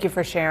 Thank you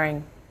for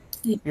sharing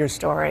your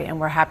story. And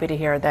we're happy to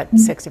hear that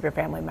 6 of your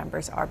family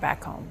members are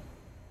back home.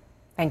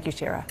 Thank you,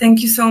 Shira.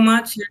 Thank you so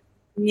much.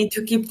 We need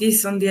to keep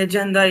this on the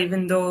agenda,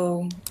 even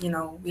though,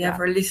 we have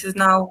releases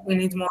now. We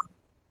need more.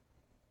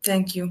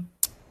 Thank you.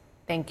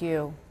 Thank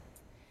you.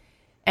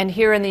 And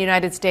here in the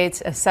United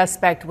States, a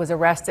suspect was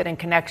arrested in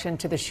connection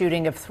to the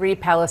shooting of 3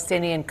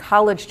 Palestinian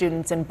college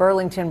students in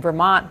Burlington,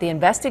 Vermont. The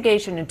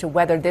investigation into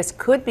whether this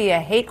could be a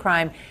hate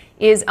crime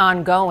is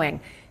ongoing.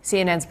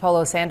 CNN's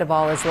Polo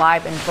Sandoval is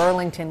live in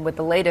Burlington with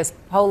the latest.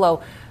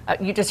 Polo,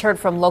 you just heard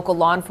from local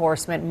law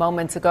enforcement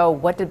moments ago.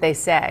 What did they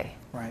say?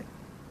 Right.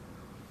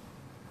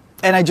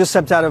 And I just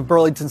stepped out of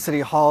Burlington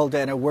City Hall,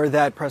 Dana, where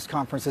that press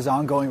conference is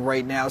ongoing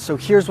right now. So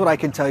here's what I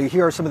can tell you.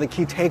 Here are some of the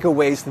key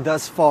takeaways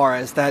thus far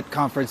as that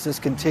conference does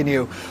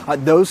continue.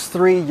 Those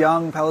 3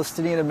 young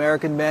Palestinian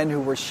American men who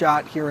were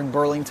shot here in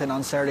Burlington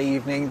on Saturday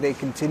evening, they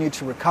continue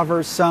to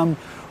recover, some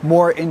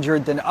more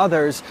injured than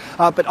others.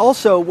 But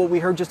also what we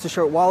heard just a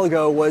short while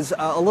ago was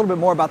a little bit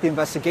more about the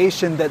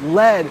investigation that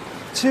led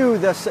to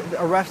the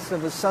arrest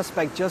of the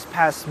suspect just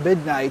past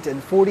midnight,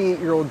 and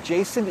 48-year-old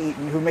Jason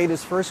Eaton, who made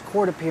his first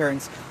court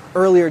appearance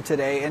earlier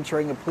today,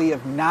 entering a plea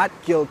of not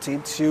guilty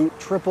to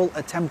triple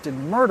attempted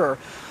murder.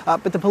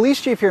 But the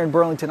police chief here in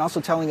Burlington also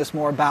telling us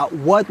more about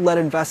what led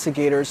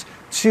investigators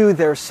to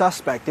their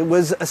suspect. It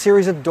was a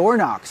series of door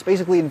knocks,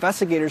 basically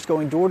investigators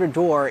going door to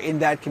door in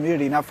that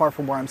community, not far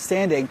from where I'm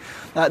standing.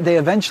 They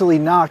eventually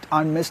knocked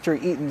on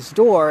Mr. Eaton's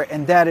door,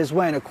 and that is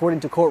when, according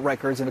to court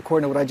records and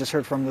according to what I just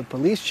heard from the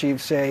police chief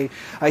say,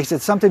 he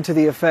said something to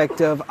the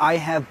effect of, "I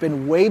have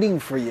been waiting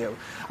for you."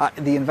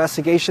 The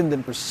investigation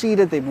then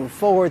proceeded. They moved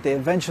forward. They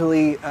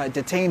eventually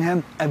detain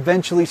him,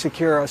 eventually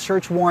secure a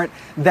search warrant.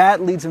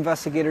 That leads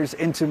investigators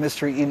into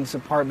Mr. Eaton's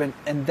apartment,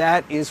 and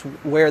that is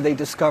where they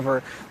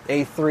discover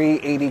a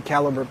 .380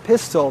 caliber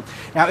pistol.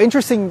 Now,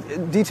 interesting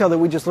detail that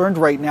we just learned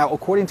right now,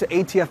 according to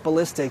ATF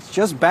Ballistics,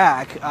 just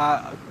back,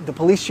 the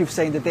police chief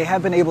saying that they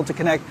have been able to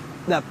connect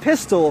that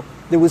pistol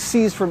that was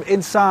seized from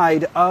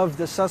inside of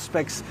the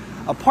suspect's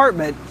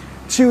apartment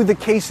to the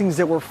casings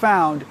that were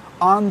found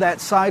on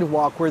that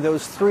sidewalk where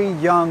those 3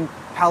 young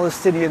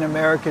Palestinian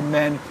American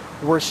men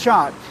were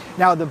shot.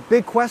 Now, the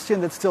big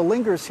question that still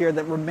lingers here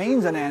that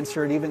remains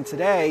unanswered even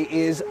today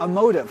is a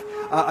motive.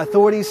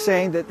 Authorities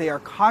saying that they are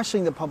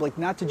cautioning the public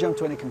not to jump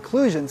to any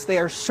conclusions. They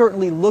are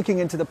certainly looking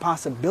into the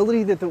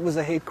possibility that it was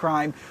a hate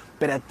crime,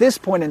 but at this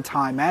point in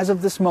time, as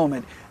of this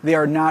moment, they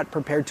are not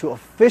prepared to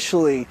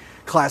officially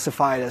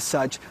classify it as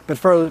such, but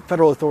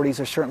federal authorities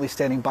are certainly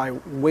standing by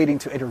waiting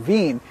to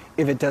intervene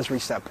if it does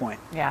reach that point.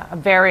 Yeah, a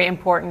very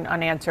important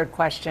unanswered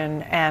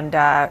question, and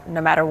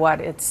no matter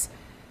what, it's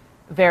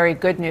very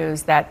good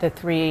news that the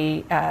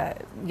 3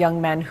 young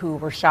men who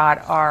were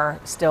shot are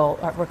still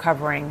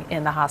recovering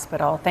in the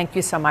hospital. Thank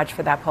you so much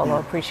for that, Polo.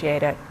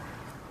 Appreciate it.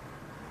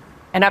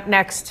 And up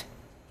next,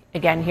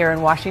 again here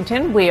in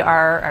Washington, we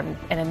are, and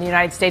in the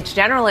United States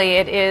generally,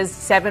 it is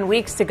 7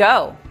 weeks to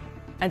go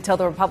until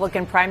the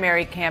Republican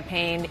primary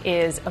campaign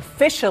is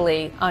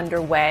officially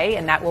underway,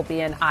 and that will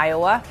be in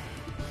Iowa.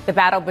 The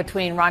battle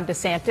between Ron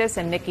DeSantis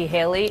and Nikki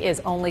Haley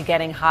is only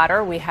getting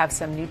hotter. We have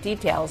some new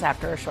details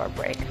after a short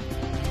break.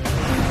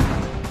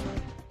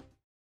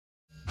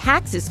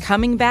 Hacks is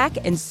coming back,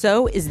 and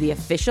so is the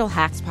official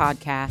Hacks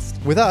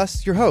podcast. With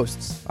us, your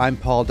hosts. I'm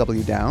Paul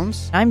W.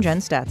 Downs. I'm Jen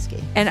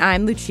Statsky. And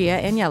I'm Lucia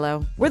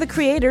Aniello. We're the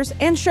creators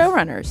and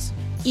showrunners.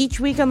 Each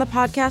week on the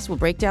podcast, we'll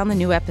break down the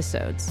new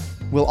episodes.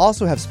 We'll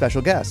also have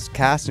special guests,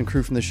 cast and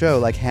crew from the show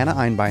like Hannah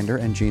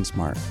Einbinder and Jean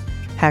Smart.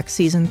 Hacks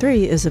Season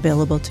 3 is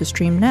available to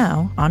stream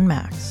now on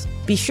Max.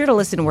 Be sure to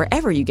listen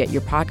wherever you get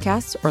your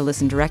podcasts or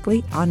listen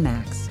directly on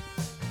Max.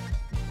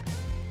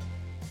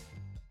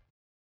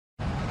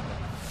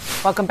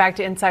 Welcome back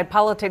to Inside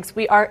Politics.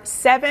 We are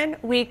 7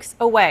 weeks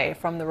away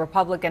from the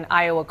Republican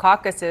Iowa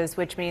caucuses,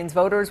 which means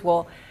voters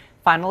will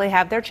finally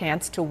have their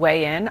chance to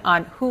weigh in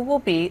on who will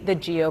be the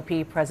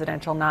GOP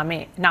presidential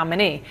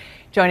nominee.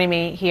 Joining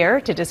me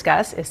here to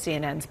discuss is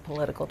CNN's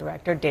political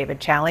director, David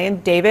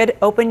Chalian. David,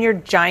 open your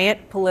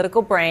giant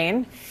political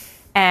brain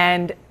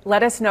and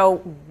let us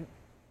know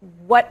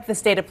what the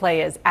state of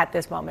play is at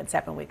this moment,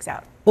 7 weeks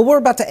out. Well, we're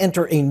about to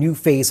enter a new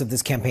phase of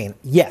this campaign.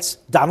 Yes,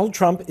 Donald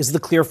Trump is the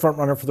clear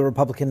frontrunner for the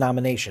Republican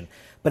nomination.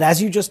 But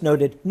as you just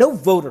noted, no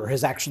voter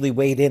has actually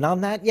weighed in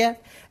on that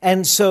yet.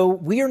 And so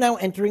we are now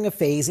entering a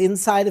phase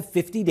inside of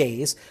 50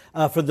 days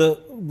for the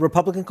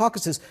Republican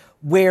caucuses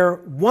where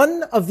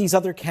one of these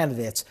other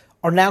candidates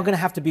are now going to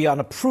have to be on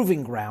a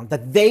proving ground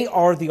that they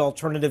are the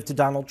alternative to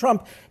Donald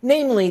Trump.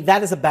 Namely,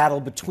 that is a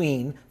battle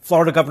between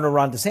Florida Governor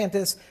Ron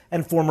DeSantis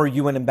and former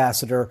UN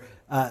Ambassador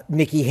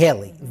Nikki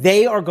Haley.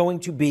 They are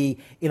going to be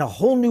in a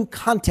whole new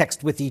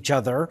context with each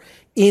other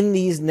in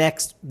these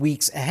next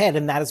weeks ahead.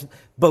 And that is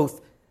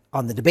both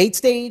on the debate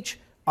stage,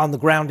 on the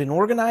ground in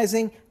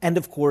organizing, and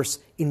of course,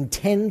 in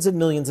tens of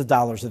millions of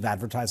dollars of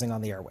advertising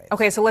on the airwaves.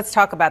 Okay, so let's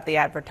talk about the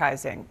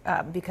advertising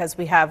because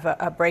we have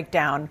a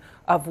breakdown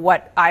of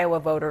what Iowa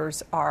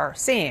voters are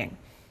seeing.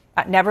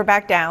 Never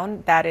Back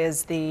Down, that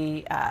is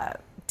the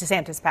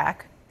DeSantis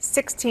PAC,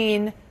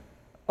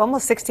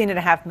 almost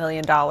 $16.5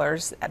 million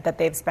that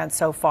they've spent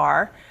so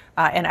far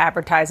in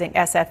advertising.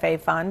 SFA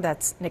Fund,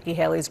 that's Nikki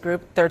Haley's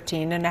group,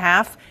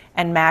 $13.5,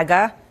 and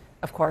MAGA,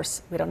 of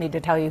course, we don't need to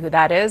tell you who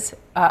that is,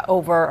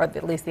 or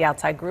at least the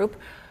outside group,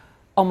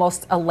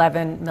 almost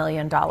 $11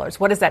 million.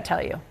 What does that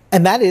tell you?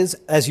 And that is,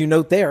 as you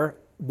note there,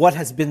 what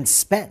has been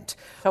spent.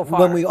 So far.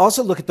 When we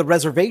also look at the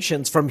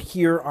reservations from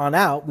here on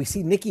out, we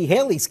see Nikki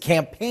Haley's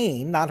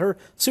campaign, not her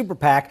super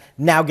PAC,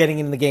 now getting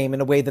in the game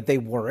in a way that they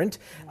weren't.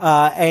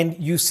 And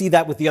you see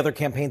that with the other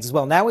campaigns as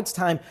well. Now it's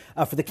time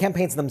for the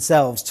campaigns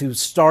themselves to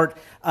start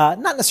not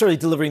necessarily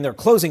delivering their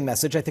closing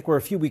message. I think we're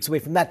a few weeks away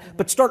from that,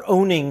 but start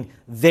owning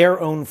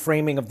their own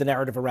framing of the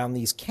narrative around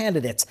these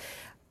candidates.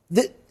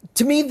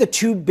 To me, the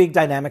two big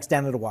dynamics,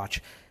 Dana, to watch.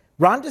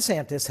 Ron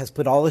DeSantis has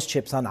put all his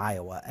chips on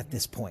Iowa at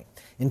this point.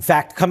 In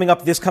fact,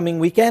 this coming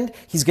weekend,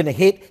 he's going to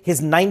hit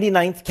his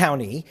 99th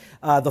county,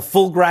 the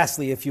full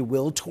Grassley, if you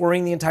will,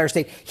 touring the entire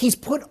state. He's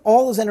put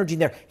all his energy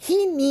there.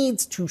 He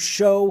needs to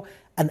show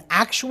an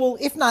actual,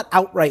 if not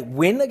outright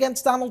win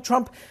against Donald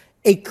Trump,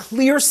 a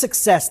clear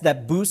success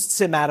that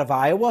boosts him out of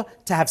Iowa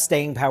to have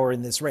staying power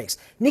in this race.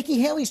 Nikki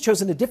Haley's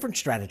chosen a different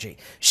strategy.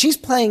 She's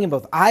playing in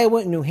both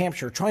Iowa and New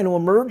Hampshire, trying to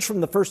emerge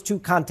from the first two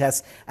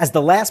contests as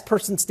the last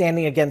person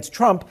standing against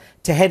Trump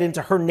to head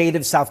into her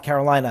native South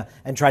Carolina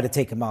and try to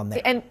take him on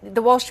there. And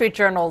the Wall Street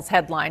Journal's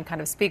headline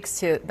kind of speaks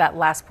to that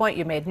last point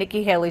you made.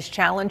 Nikki Haley's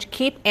challenge: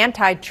 keep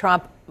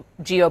anti-Trump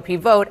GOP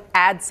vote,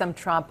 add some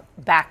Trump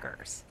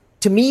backers.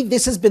 To me,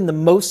 this has been the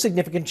most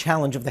significant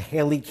challenge of the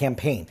Haley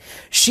campaign.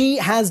 She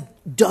has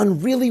done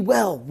really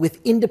well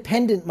with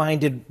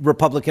independent-minded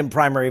Republican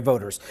primary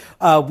voters,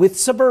 with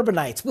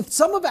suburbanites, with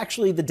some of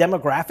actually the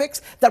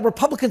demographics that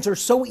Republicans are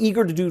so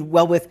eager to do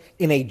well with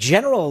in a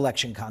general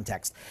election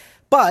context.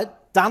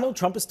 But Donald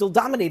Trump is still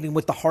dominating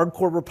with the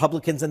hardcore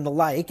Republicans and the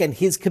like and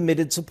his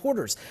committed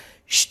supporters.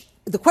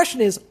 The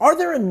question is, are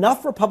there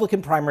enough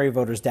Republican primary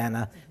voters,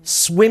 Dana,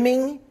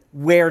 swimming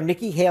where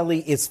Nikki Haley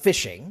is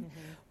fishing?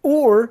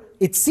 Or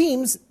it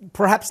seems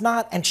perhaps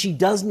not, and she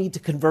does need to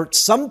convert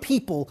some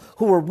people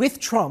who are with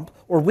Trump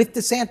or with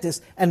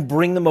DeSantis and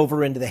bring them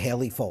over into the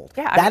Haley fold.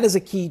 Yeah, that is a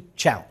key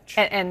challenge.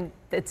 And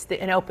it's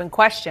an open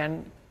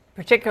question,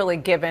 particularly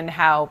given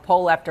how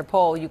poll after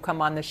poll you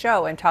come on the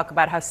show and talk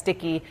about how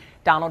sticky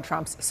Donald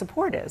Trump's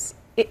support is.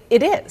 It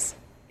is.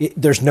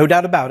 There's no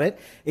doubt about it.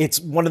 It's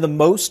one of the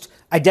most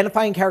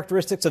identifying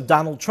characteristics of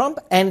Donald Trump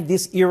and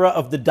this era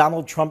of the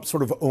Donald Trump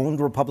sort of owned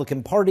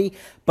Republican Party.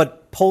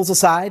 But polls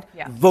aside,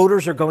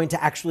 voters are going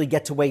to actually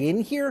get to weigh in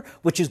here,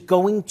 which is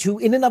going to,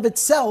 in and of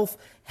itself,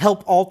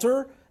 help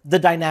alter the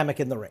dynamic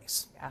in the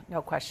race. Yeah,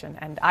 no question.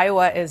 And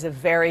Iowa is a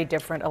very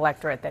different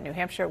electorate than New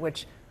Hampshire,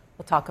 which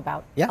we'll talk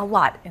about a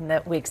lot in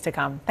the weeks to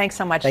come. Thanks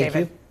so much, David.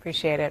 You.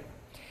 Appreciate it.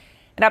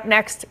 And up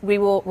next, we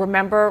will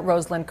remember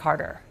Rosalynn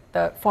Carter.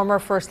 The former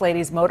First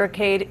Lady's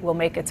motorcade will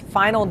make its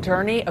final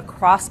journey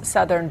across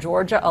southern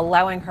Georgia,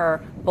 allowing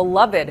her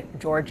beloved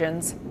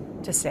Georgians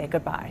to say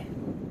goodbye.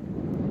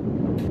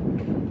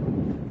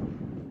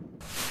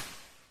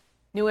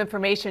 New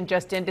information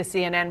just into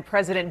CNN.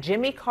 President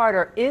Jimmy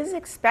Carter is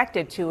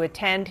expected to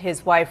attend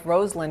his wife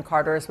Rosalynn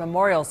Carter's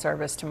memorial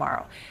service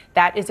tomorrow.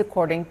 That is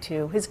according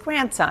to his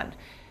grandson.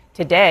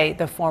 Today,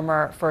 the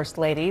former First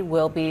Lady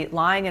will be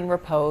lying in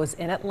repose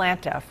in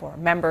Atlanta for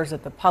members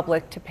of the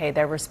public to pay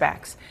their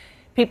respects.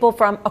 People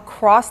from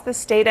across the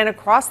state and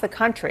across the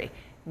country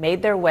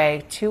made their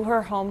way to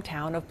her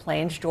hometown of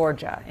Plains,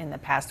 Georgia in the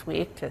past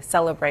week to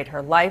celebrate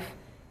her life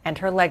and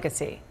her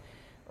legacy.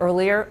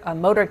 Earlier, a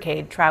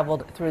motorcade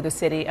traveled through the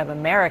city of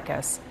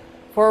Americus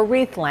for a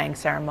wreath-laying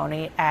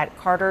ceremony at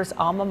Carter's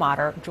alma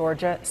mater,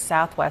 Georgia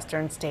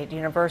Southwestern State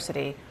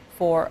University,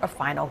 for a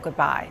final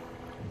goodbye.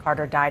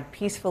 Carter died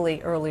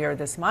peacefully earlier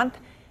this month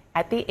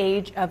at the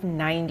age of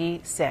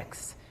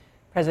 96.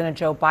 President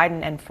Joe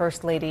Biden and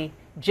First Lady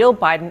Jill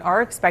Biden are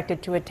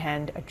expected to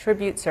attend a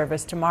tribute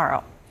service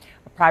tomorrow.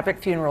 A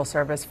private funeral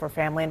service for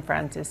family and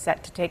friends is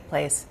set to take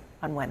place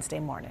on Wednesday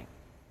morning.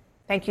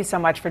 Thank you so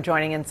much for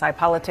joining Inside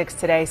Politics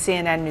today.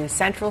 CNN News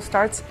Central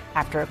starts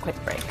after a quick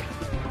break.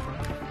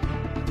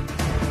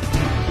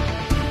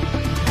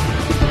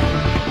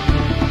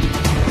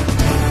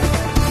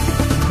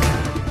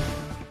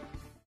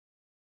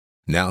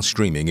 Now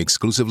streaming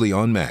exclusively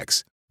on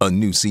Max, a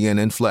new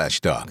CNN Flash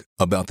doc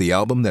about the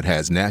album that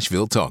has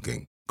Nashville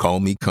talking, Call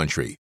Me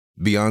Country,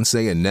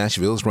 Beyoncé and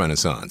Nashville's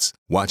Renaissance.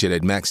 Watch it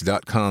at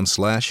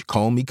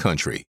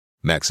max.com/callmecountry.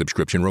 Max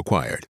subscription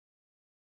required.